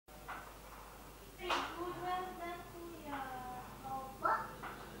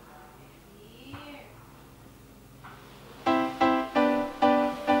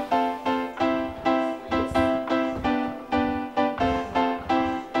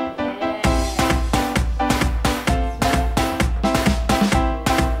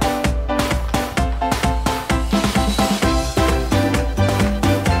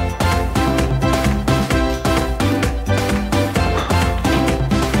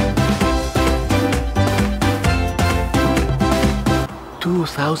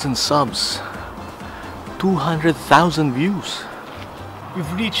2,000 subs, 200,000 views.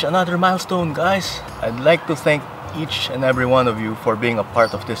 We've reached another milestone, guys. I'd like to thank each and every one of you for being a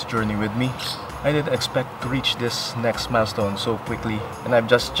part of this journey with me. I didn't expect to reach this next milestone so quickly, and I've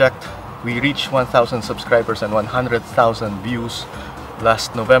just checked. We reached 1,000 subscribers and 100,000 views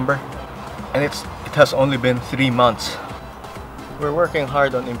last November, and it has only been 3 months. We're working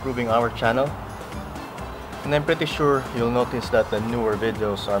hard on improving our channel, and I'm pretty sure you'll notice that the newer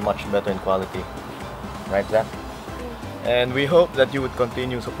videos are much better in quality. Right, Zach? And we hope that you would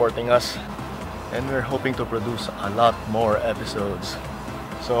continue supporting us, and we're hoping to produce a lot more episodes.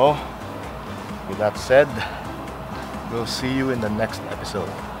 So, with that said, we'll see you in the next episode.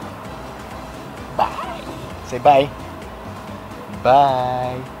 Bye! Say bye!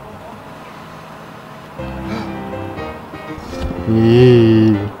 Bye!